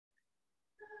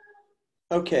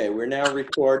Okay, we're now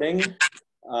recording.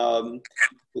 Um,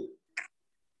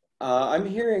 I'm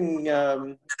hearing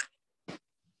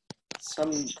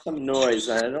some noise.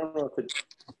 I don't know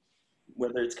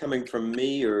whether it's coming from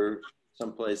me or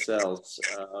someplace else.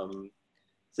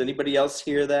 Does anybody else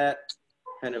hear that?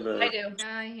 Kind of I do.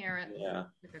 Yeah, I hear it. Yeah.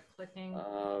 Like a clicking.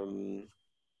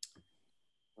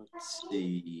 Let's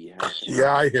see.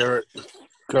 Yeah, I hear it.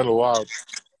 Kind of loud.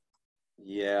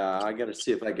 Yeah, I got to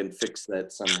see if I can fix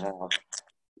that somehow.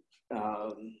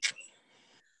 Let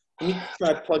me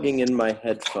try plugging in my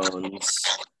headphones.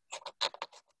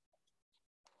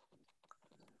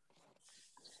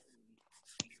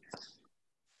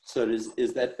 So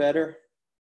is that better?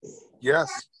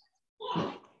 Yes.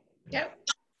 Yep.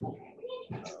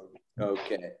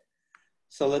 Okay.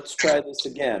 So let's try this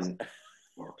again.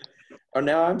 Oh,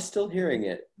 now I'm still hearing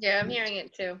it. Yeah, I'm hearing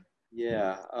it too.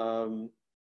 Yeah.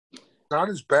 Not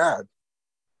as bad.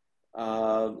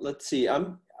 Let's see.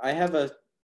 Let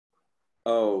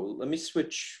me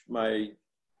switch my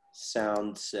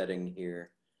sound setting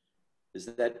here. Is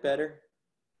that better?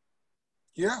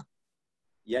 Yeah.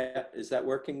 Yeah. Is that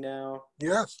working now?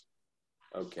 Yes.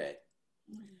 Okay.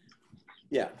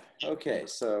 Yeah. Okay.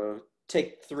 So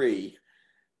take 3.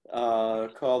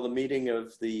 Call the meeting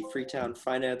of the Freetown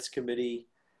Finance Committee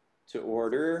to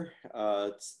order.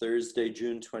 It's Thursday,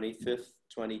 June 25th,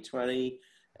 2020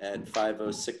 at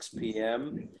 5:06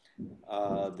 p.m.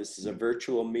 This is a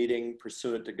virtual meeting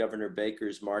pursuant to Governor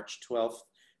Baker's March 12th,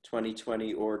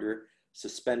 2020 order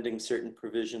suspending certain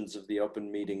provisions of the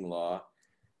open meeting law.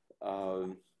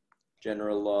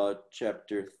 General Law,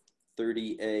 Chapter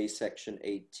 30A, Section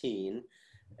 18,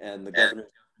 and the Governor's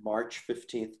March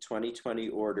 15th, 2020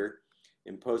 order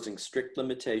imposing strict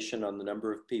limitation on the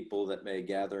number of people that may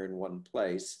gather in one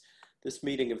place. This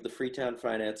meeting of the Freetown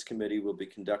Finance Committee will be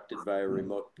conducted via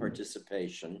remote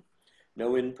participation.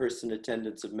 No in-person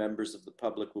attendance of members of the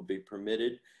public will be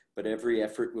permitted, but every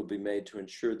effort will be made to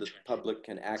ensure that the public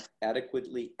can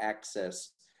adequately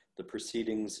access the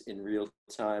proceedings in real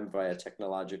time via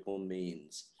technological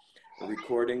means. A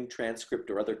recording, transcript,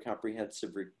 or other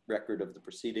comprehensive record of the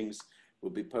proceedings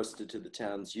will be posted to the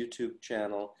town's YouTube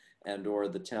channel and/or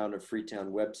the Town of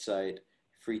Freetown website,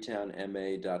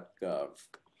 freetownma.gov.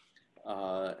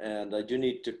 And I do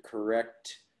need to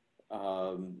correct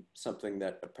something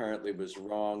that apparently was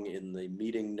wrong in the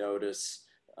meeting notice.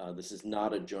 This is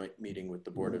not a joint meeting with the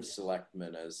Board of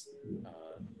Selectmen, as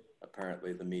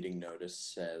apparently the meeting notice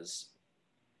says.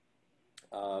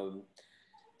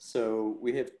 So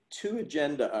we have 2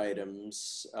 agenda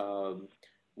items.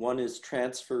 One is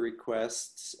transfer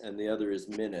requests and the other is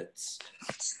minutes.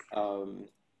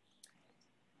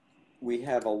 We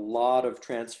have a lot of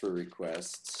transfer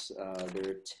requests. There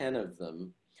are 10 of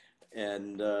them.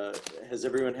 And has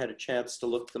everyone had a chance to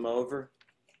look them over?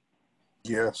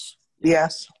 Yes.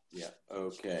 Yes. Yeah,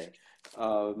 okay.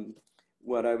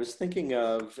 What I was thinking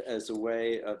of as a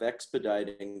way of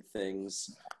expediting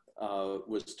things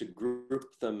was to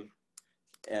group them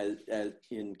as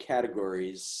in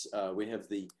categories. We have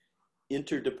the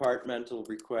interdepartmental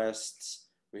requests,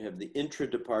 we have the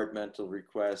intradepartmental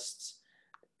requests,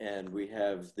 and we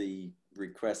have the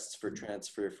requests for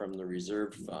transfer from the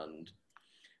reserve fund.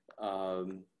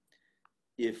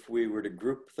 If we were to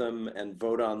group them and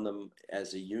vote on them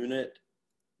as a unit,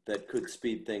 that could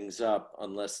speed things up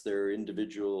unless there are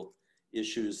individual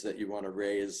issues that you want to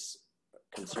raise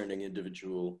concerning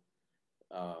individual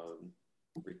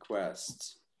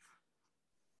requests.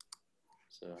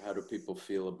 So how do people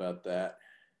feel about that?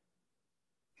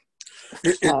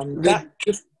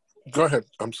 Just go ahead.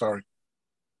 I'm sorry.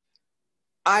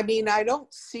 I mean, I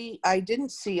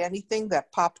didn't see anything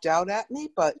that popped out at me,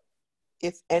 but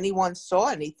if anyone saw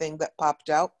anything that popped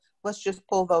out, let's just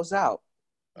pull those out.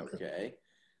 Okay.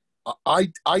 I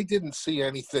didn't see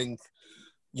anything,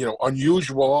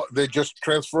 unusual. They're just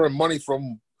transferring money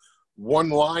from one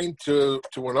line to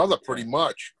another, pretty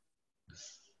much.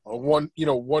 One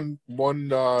line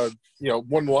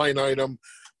item,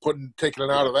 taking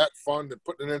it out of that fund and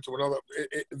putting it into another.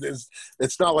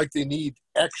 It's not like they need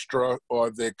extra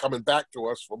or they're coming back to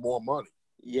us for more money.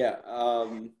 Yeah,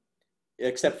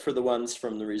 except for the ones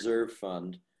from the reserve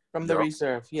fund. From the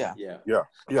reserve, yeah. Yeah.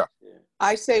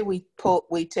 I say we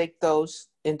take those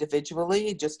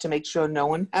individually just to make sure no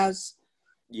one has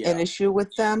an issue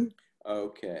with them.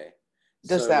 Okay.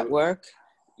 Does that work?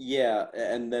 Yeah,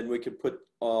 and then we could put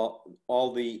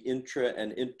all the intra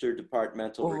and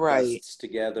interdepartmental requests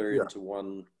together into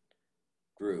one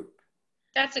group.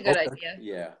 That's a good idea.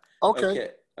 Yeah.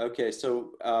 Okay. Okay.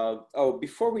 So,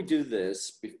 before we do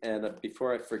this, and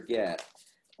before I forget,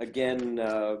 again,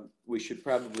 we should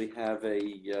probably have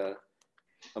a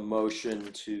a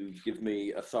motion to give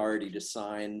me authority to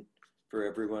sign for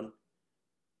everyone?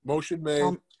 Motion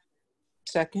made.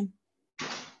 Second.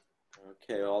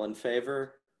 Okay, all in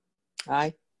favor?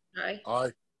 Aye. Aye.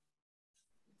 Aye.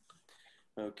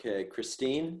 Okay,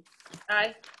 Christine,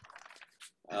 Aye.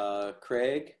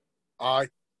 Craig, Aye.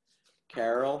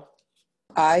 Carol,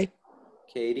 Aye.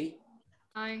 Katie.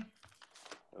 Aye.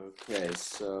 Okay,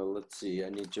 so let's see, I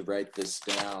need to write this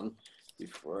down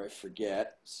before I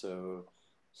forget. So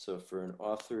for an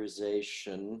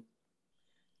authorization,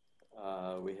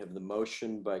 we have the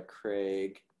motion by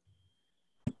Craig,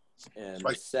 and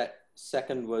Right.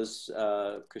 second was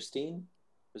Christine,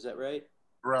 was that right?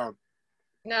 Brown.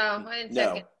 No, I didn't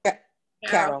No, second.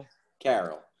 Carol.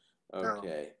 Carol. Carol.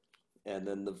 Okay, and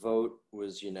then the vote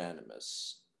was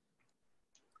unanimous.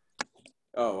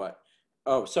 Oh,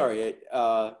 sorry,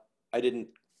 I didn't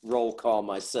roll call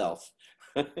myself.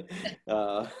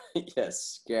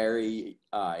 Yes, Gary,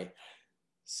 aye.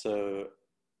 So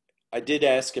I did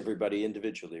ask everybody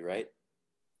individually, right?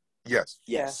 Yes.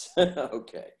 Yes.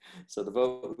 Okay. So the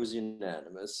vote was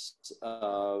unanimous.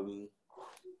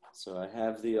 So I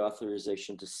have the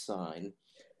authorization to sign.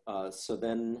 So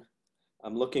then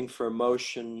I'm looking for a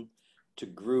motion to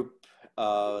group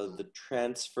the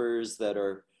transfers that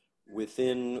are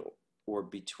within or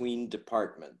between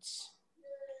departments.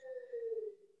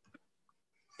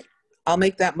 I'll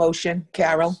make that motion.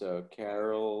 Carol. So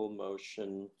Carol,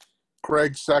 motion.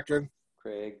 Craig, second.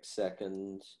 Craig,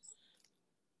 second.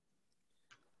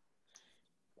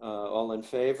 All in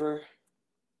favor?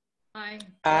 Aye.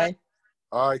 Aye.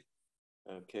 Aye.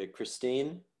 Okay,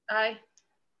 Christine Aye.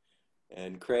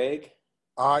 and Craig,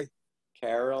 Aye.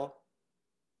 Carol,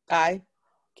 Aye.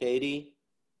 Katie,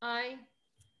 Aye.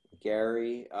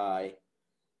 Gary, aye.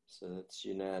 So that's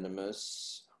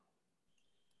unanimous.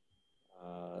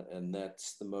 And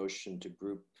that's the motion to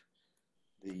group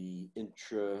the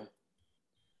intra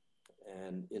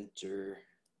and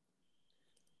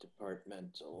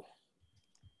interdepartmental.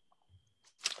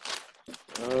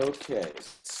 Okay,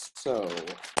 so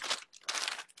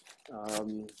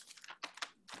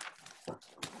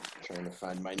trying to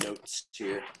find my notes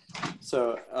here.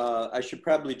 So I should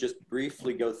probably just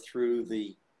briefly go through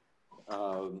the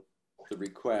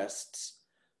requests.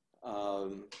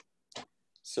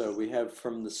 So we have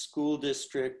from the school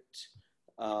district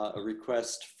a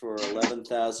request for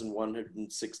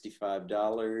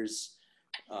 $11,165.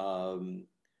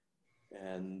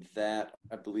 And that,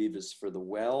 I believe, is for the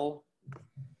well.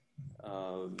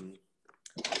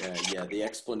 Yeah, the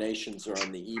explanations are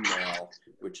on the email,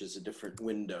 which is a different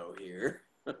window here.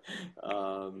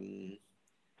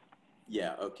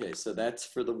 Yeah, okay, so that's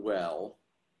for the well.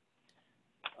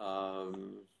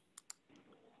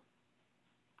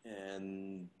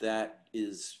 And that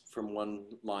is from one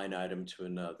line item to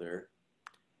another.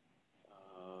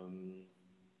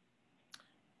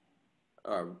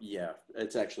 Yeah,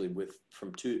 it's actually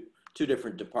from two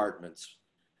different departments.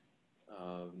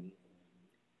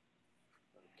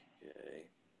 Okay.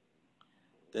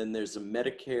 Then there's a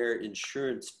Medicare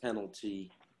insurance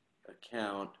penalty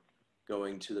account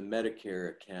going to the Medicare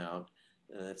account,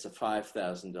 and that's a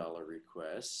 $5,000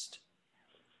 request.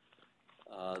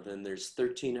 Then there's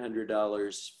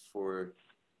 $1,300 for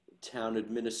town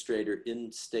administrator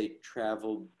in-state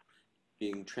travel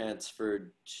being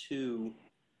transferred to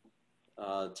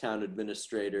town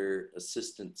administrator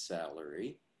assistant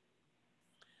salary.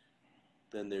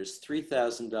 Then there's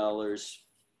 $3,000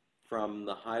 from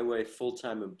the highway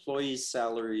full-time employees'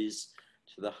 salaries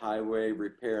to the highway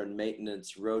repair and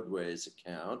maintenance roadways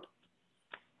account.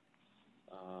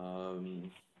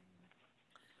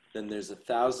 Then there's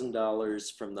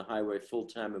 $1,000 from the highway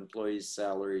full-time employees'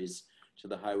 salaries to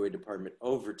the highway department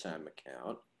overtime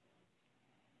account.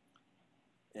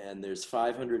 And there's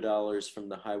 $500 from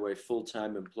the highway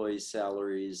full-time employees'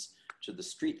 salaries to the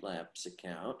street lamps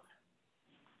account.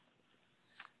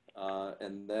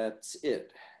 And that's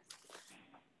it.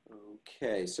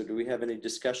 Okay, so do we have any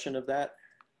discussion of that?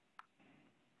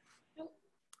 Nope.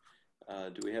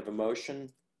 Do we have a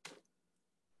motion?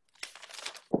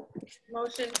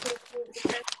 Motion to approve the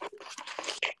transfer.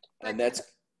 And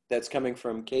that's coming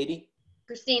from Katie?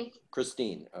 Christine.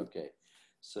 Christine, okay.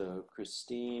 So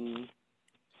Christine,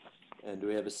 and do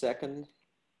we have a second?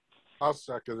 I'll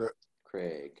second it.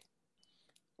 Craig.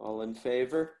 All in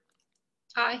favor?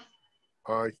 Aye.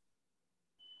 Aye.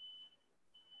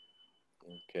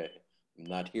 Okay, I'm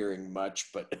not hearing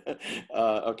much, but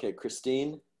okay,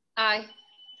 Christine Aye.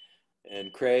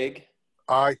 and Craig,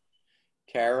 Aye.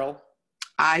 Carol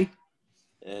Aye.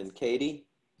 and Katie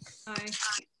Aye.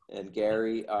 and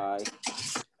Gary, aye.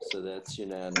 So that's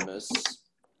unanimous.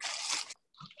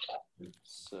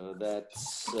 So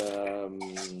that's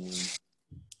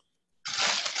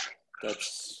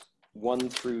 1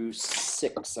 through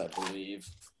 6, I believe.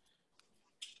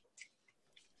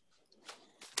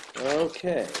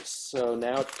 Okay, so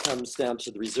now it comes down to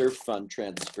the reserve fund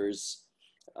transfers.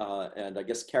 And I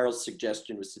guess Carol's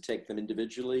suggestion was to take them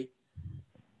individually.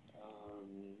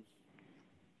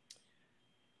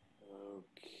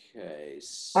 Okay.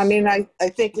 I mean, so- I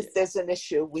think if there's an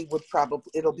issue, we would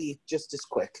probably, it'll be just as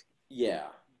quick. Yeah,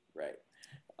 right.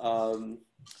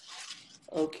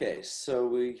 Okay, so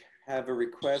we have a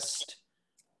request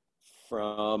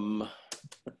from,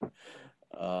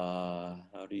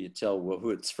 how do you tell who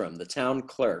it's from? The town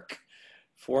clerk,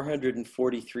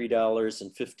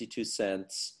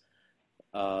 $443.52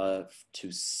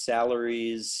 to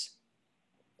salaries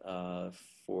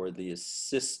for the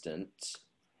assistant.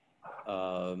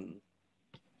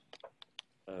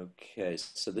 Okay,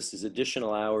 so this is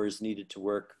additional hours needed to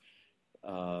work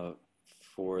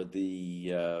for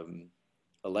the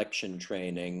election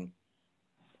training.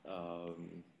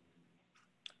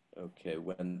 Okay,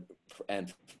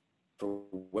 and for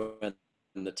when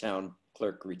the town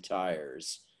clerk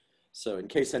retires. So in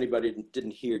case anybody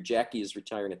didn't hear, Jackie is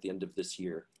retiring at the end of this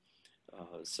year.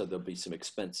 So there'll be some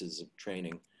expenses of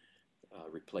training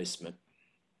replacement.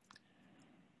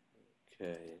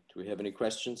 Okay, do we have any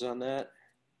questions on that?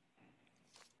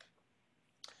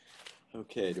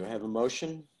 Okay, do I have a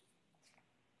motion?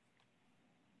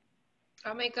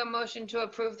 I'll make a motion to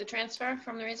approve the transfer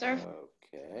from the reserve.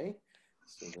 Okay,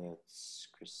 so that's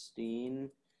Christine.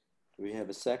 Do we have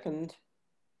a second?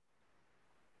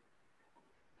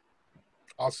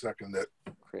 I'll second it.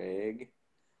 Craig.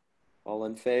 All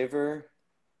in favor?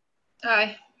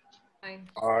 Aye. Aye.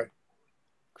 All right.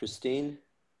 Christine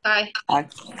Aye. Aye.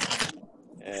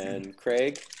 and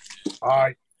Craig,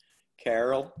 Aye.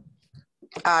 Carol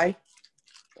Aye.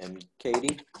 and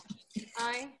Katie.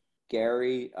 Aye.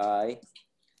 Gary, aye.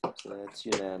 So that's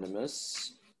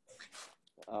unanimous.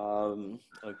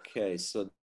 Okay, so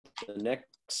the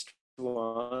next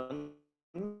one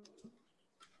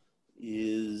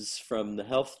is from the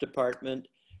Health Department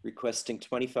requesting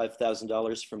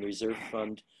 $25,000 from the reserve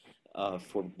fund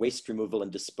for waste removal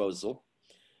and disposal.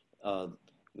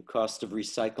 The cost of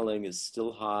recycling is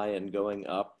still high and going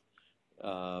up.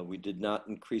 We did not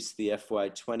increase the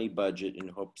FY20 budget in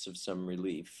hopes of some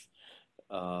relief.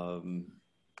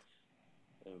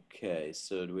 Okay,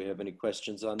 so do we have any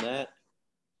questions on that?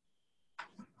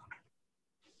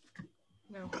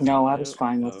 No. No, I was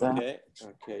fine with that. Okay,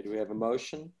 okay, do we have a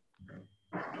motion?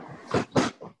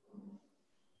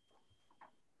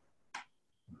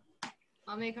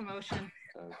 I'll make a motion.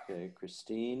 Okay,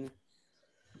 Christine.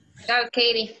 That was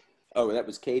Katie, Oh, that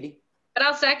was Katie? but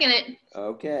I'll second it.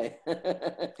 Okay.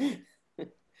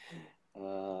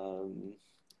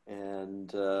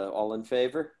 And all in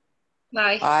favor?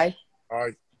 Aye. Aye.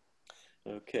 Aye.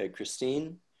 Okay,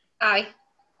 Christine, Aye.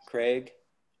 Craig,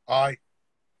 Aye.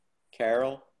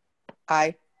 Carol,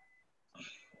 Aye.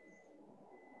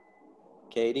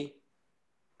 Katie,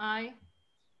 Aye.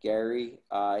 Gary,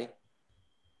 aye.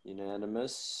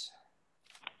 Unanimous.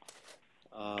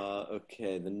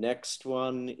 Okay, the next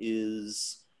one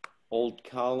is Old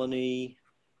Colony.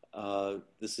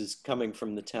 This is coming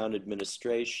from the town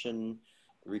administration.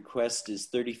 The request is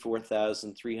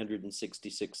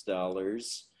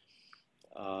 $34,366.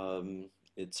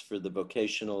 It's for the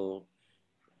vocational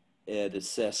ed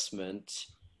assessment.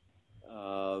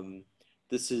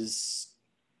 This is,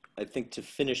 I think, to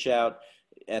finish out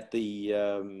at the,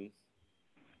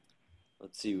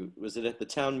 let's see, was it at the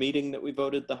town meeting that we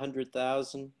voted the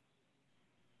 100,000?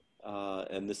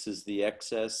 And this is the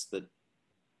excess that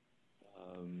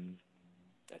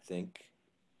I think.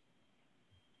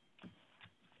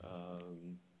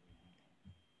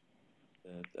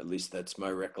 At least that's my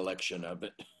recollection of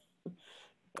it.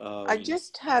 I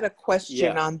just had a question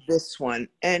yeah. on this one,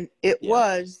 and it Yeah.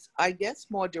 was, I guess,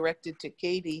 more directed to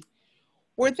Katie.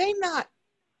 Were they not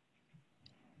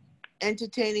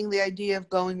entertaining the idea of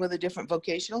going with a different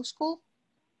vocational school?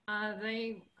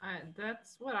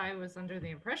 That's what I was under the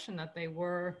impression that they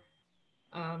were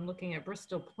looking at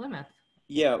Bristol Plymouth.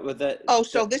 Yeah, with that. Oh,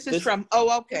 so this is from,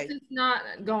 oh, okay. This is not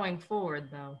going forward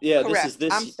though. Yeah, Correct. this is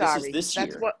this. I'm sorry. This is this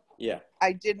That's year. what Yeah,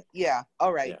 I didn't, yeah,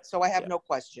 all right. Yeah. So I have Yeah. no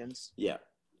questions. yeah.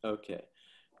 Okay.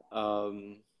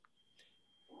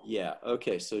 Yeah.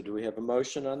 Okay. So do we have a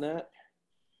motion on that?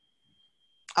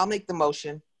 I'll make the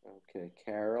motion. Okay,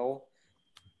 Carol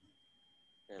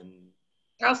and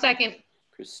I'll second.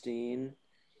 Christine.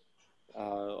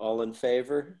 All in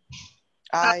favor?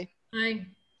 Aye. Aye.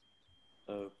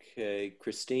 Okay,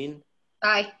 Christine,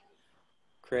 Aye.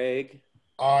 Craig,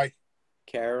 Aye.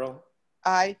 Carol,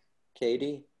 Aye.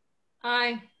 Katie,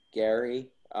 Aye. Gary,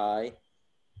 aye.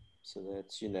 So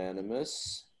that's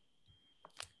unanimous.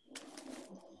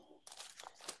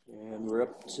 And we're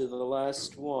up to the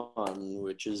last one,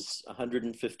 which is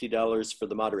 $150 for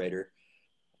the moderator.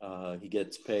 He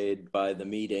gets paid by the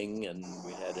meeting, and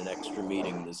we had an extra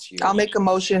meeting this year. I'll make a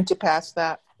motion to pass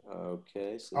that.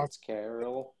 Okay, so that's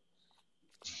Carol.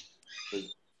 The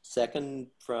second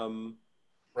from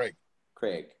Craig.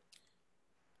 Craig.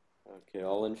 Okay,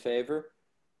 all in favor?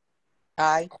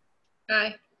 Aye.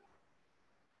 Aye.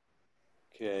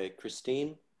 Okay,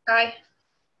 Christine, Aye.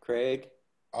 Craig,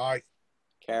 Aye.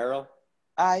 Carol,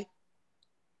 Aye.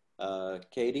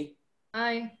 Katie,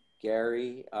 Aye.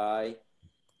 Gary, aye.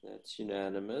 That's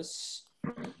unanimous.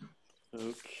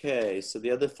 Okay, so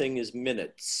the other thing is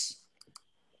minutes.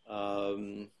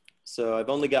 So I've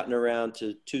only gotten around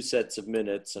to 2 sets of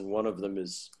minutes, and one of them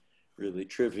is really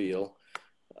trivial.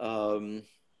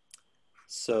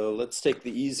 So let's take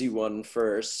the easy one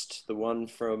first, the one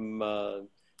from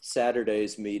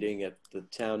Saturday's meeting at the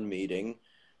town meeting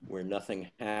where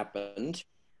nothing happened.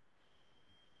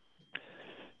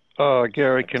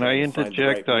 Gary, can I Trying to find the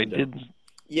right interject? I window.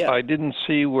 Yeah. didn't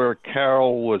see where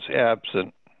Carol was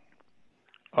absent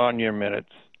on your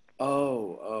minutes.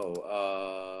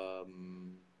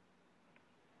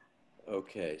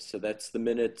 Okay, so that's the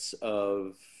minutes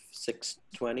of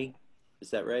 6:20, is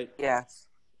that right? Yes.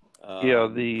 Yeah,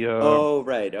 Oh,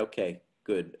 right, okay,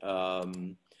 good.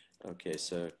 Okay,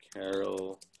 so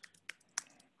Carol,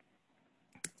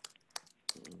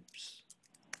 oops.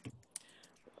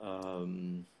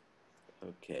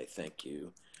 Okay, thank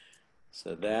you.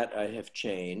 So that I have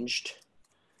changed.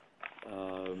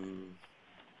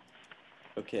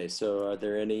 Okay, so are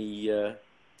there any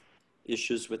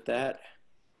issues with that?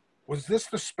 Was this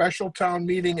the special town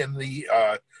meeting and the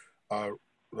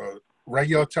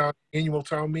regular town, annual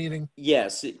town meeting?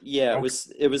 Yes, yeah, Okay.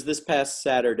 it was this past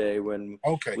Saturday when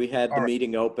Okay. we had the All right.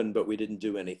 meeting open, but we didn't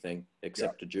do anything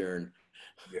except adjourn.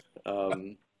 Yeah.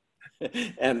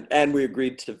 And we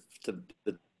agreed to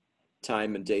the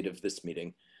time and date of this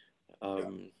meeting.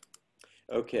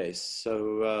 Okay,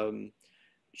 so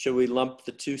shall we lump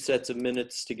the 2 sets of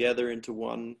minutes together into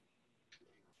one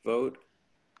vote?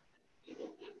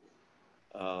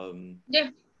 Yeah.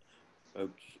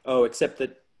 Okay. Oh, except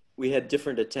that we had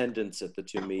different attendance at the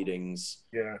 2 meetings,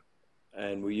 Yeah.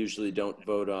 and we usually don't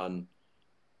vote on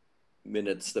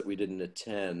minutes that we didn't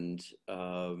attend.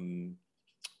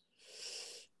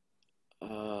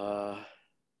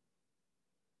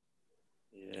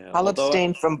 Yeah. I'll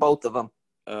abstain from both of them.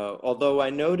 Although I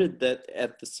noted that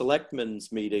at the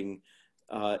selectmen's meeting,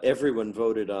 everyone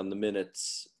voted on the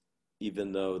minutes,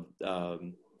 even though,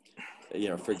 you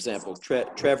know, for example,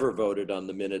 Trevor voted on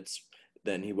the minutes,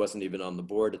 then he wasn't even on the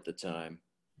board at the time.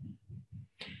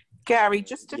 Gary,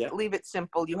 just to Yeah. leave it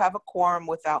simple, you have a quorum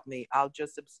without me. I'll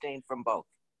just abstain from both.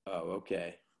 Oh,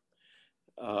 okay.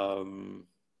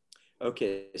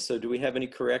 Okay, so do we have any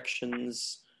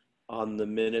corrections on the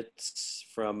minutes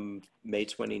from May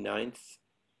 29th?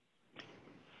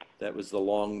 That was the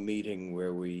long meeting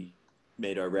where we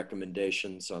made our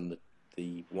recommendations on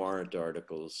the warrant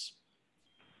articles.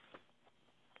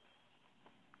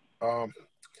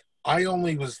 I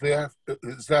only was there.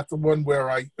 Is that the one where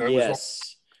I was?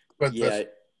 Yes. But Yeah.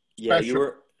 Yeah, you special-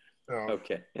 were. uh,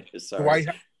 Okay. Do I Sorry.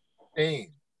 have to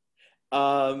abstain?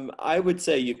 I would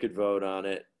say you could vote on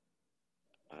it.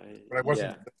 But I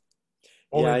wasn't. Yeah.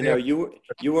 only Yeah, I know there-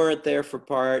 you weren't there for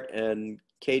part, and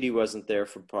Katie wasn't there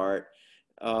for part.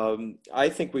 I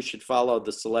think we should follow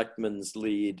the selectmen's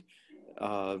lead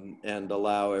and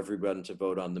allow everyone to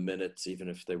vote on the minutes, even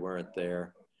if they weren't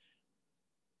there.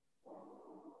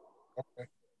 Okay.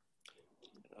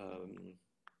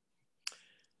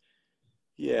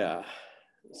 Yeah.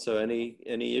 So any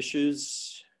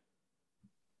issues?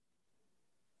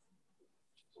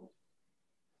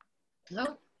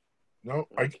 No. No,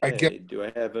 Okay. I get Do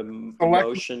I have a Select-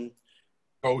 motion to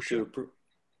motion. approve?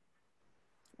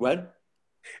 What?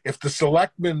 If the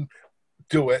selectmen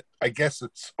do it, I guess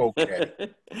it's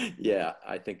okay. Yeah,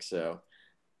 I think so.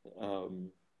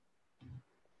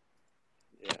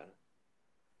 Yeah.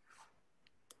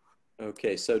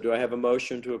 Okay, so do I have a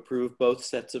motion to approve both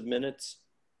sets of minutes?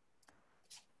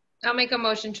 I'll make a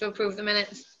motion to approve the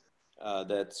minutes.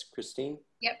 That's Christine?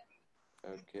 Yep.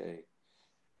 Okay.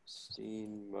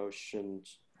 Christine motioned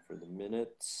for the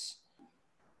minutes.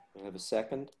 Do I have a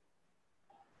second?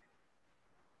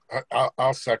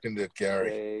 I'll second it, Gary.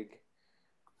 Craig?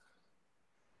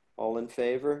 All in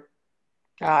favor?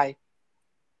 Aye.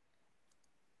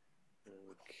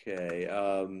 Okay.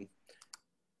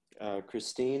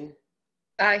 Christine?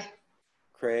 Aye.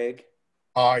 Craig?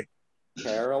 Aye.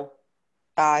 Carol,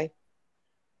 Aye.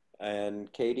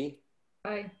 and Katie.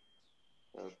 Aye.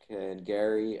 Okay, and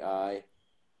Gary, aye.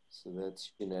 So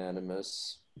that's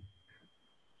unanimous.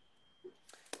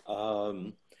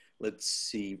 Let's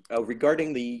see.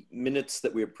 Regarding the minutes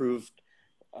that we approved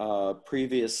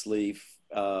previously,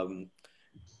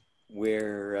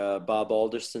 where Bob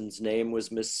Alderson's name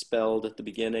was misspelled at the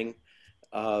beginning,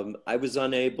 I was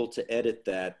unable to edit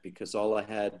that because all I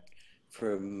had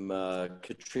from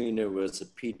Katrina was a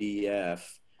PDF,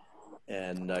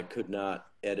 and I could not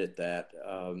edit that.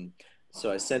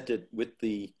 So I sent it with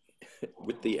the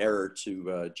error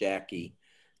to Jackie,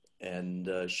 and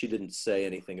she didn't say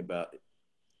anything about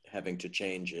having to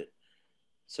change it.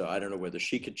 So I don't know whether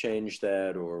she could change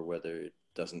that or whether it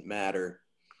doesn't matter,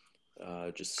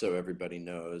 just so everybody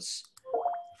knows.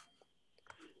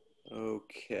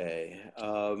 Okay.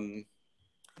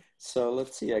 So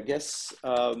let's see, I guess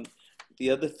the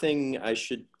other thing I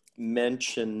should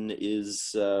mention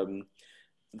is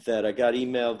that I got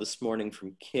email this morning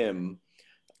from Kim.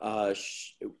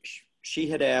 She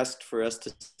had asked for us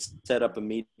to set up a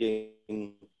meeting.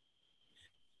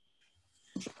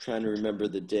 I'm trying to remember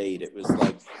the date. It was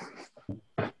like,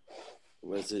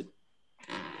 was it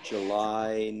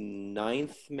July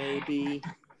 9th maybe?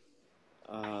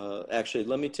 Actually,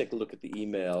 let me take a look at the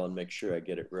email and make sure I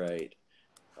get it right.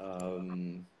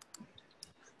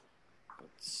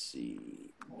 Let's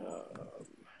see,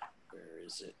 where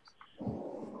is it?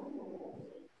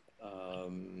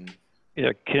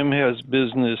 Yeah, Kim has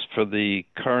business for the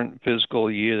current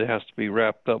fiscal year that has to be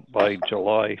wrapped up by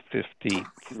July 15th.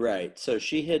 Right. So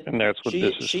she had, And that's what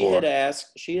this is for.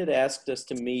 She had asked us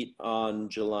to meet on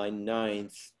July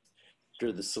 9th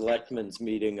after the selectmen's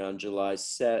meeting on July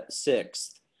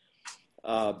 6th.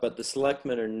 But the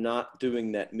selectmen are not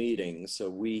doing that meeting, so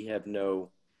we have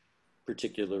no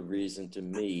particular reason to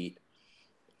meet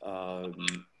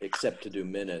except to do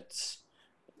minutes.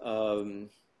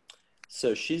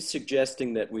 So she's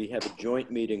suggesting that we have a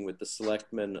joint meeting with the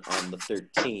selectmen on the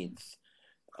 13th.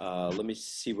 Let me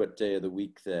see what day of the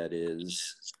week that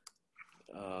is.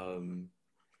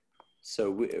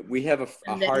 So we have a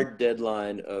hard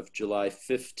deadline of July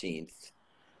 15th.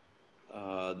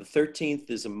 The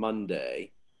 13th is a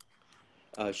Monday.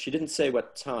 She didn't say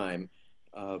what time,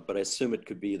 but I assume it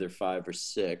could be either 5 or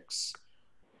 6.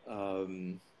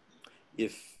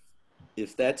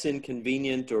 If that's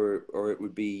inconvenient, or it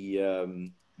would be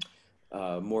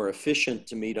more efficient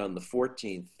to meet on the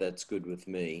 14th, that's good with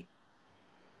me.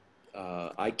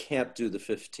 I can't do the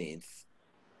 15th.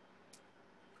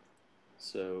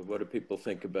 So what do people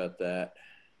think about that?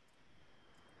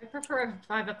 I prefer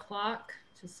 5 o'clock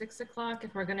to 6 o'clock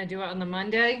if we're going to do it on the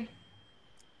Monday.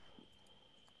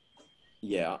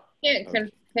 Yeah.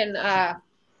 I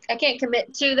can't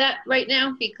commit to that right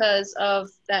now because of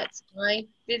that's my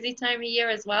busy time of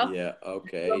year as well. Yeah.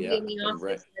 Okay. I'll be Yeah. in the office,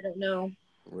 Right. I don't know.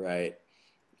 Right.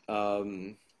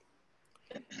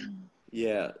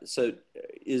 Yeah. So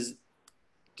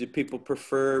do people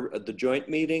prefer the joint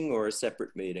meeting or a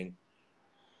separate meeting?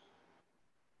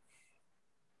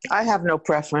 I have no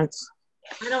preference.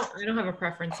 I don't have a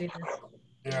preference either.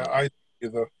 Yeah, I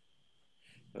either.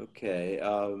 Okay.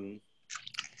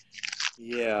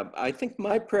 Yeah, I think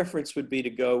my preference would be to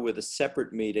go with a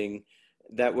separate meeting.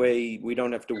 That way we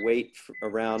don't have to wait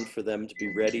around for them to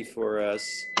be ready for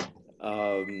us.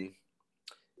 And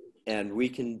we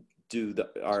can do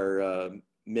our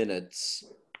minutes.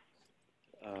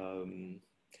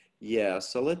 Yeah,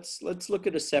 so let's look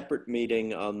at a separate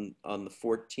meeting on the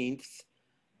 14th.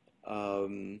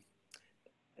 And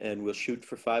we'll shoot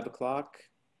for 5 o'clock.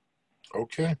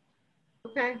 Okay.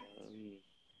 Okay.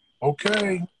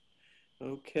 Okay.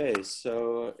 Okay,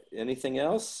 so anything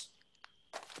else?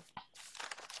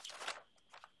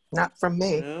 Not from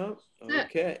me. No? Yeah.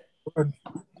 Okay. Good.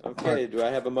 Okay, do I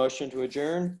have a motion to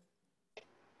adjourn?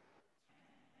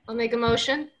 I'll make a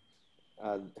motion.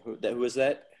 Who was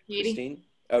that? Katie. Christine?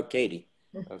 Oh, Katie.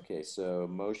 Okay, so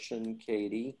motion,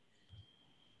 Katie.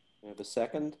 Have a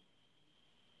second?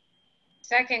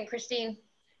 Second, Christine.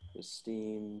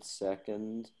 Christine,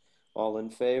 second. All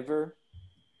in favor?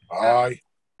 Aye.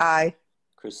 Aye.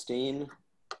 Christine?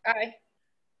 Aye.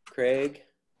 Craig?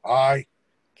 Aye.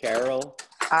 Carol?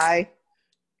 Aye.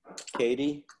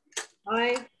 Katie?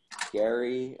 Aye.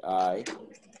 Gary? Aye.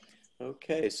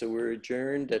 Okay, so we're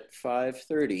adjourned at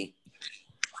 5:30.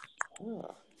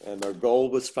 And our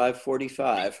goal was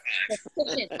 5:45.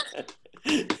 Yeah.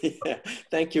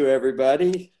 Thank you,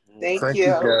 everybody. Thank Thank you.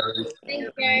 you, Gary.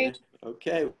 Thanks, Gary.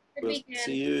 Okay, Good we'll weekend.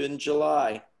 see you in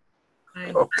July.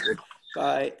 Aye. Okay.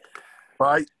 Bye.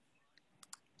 Bye.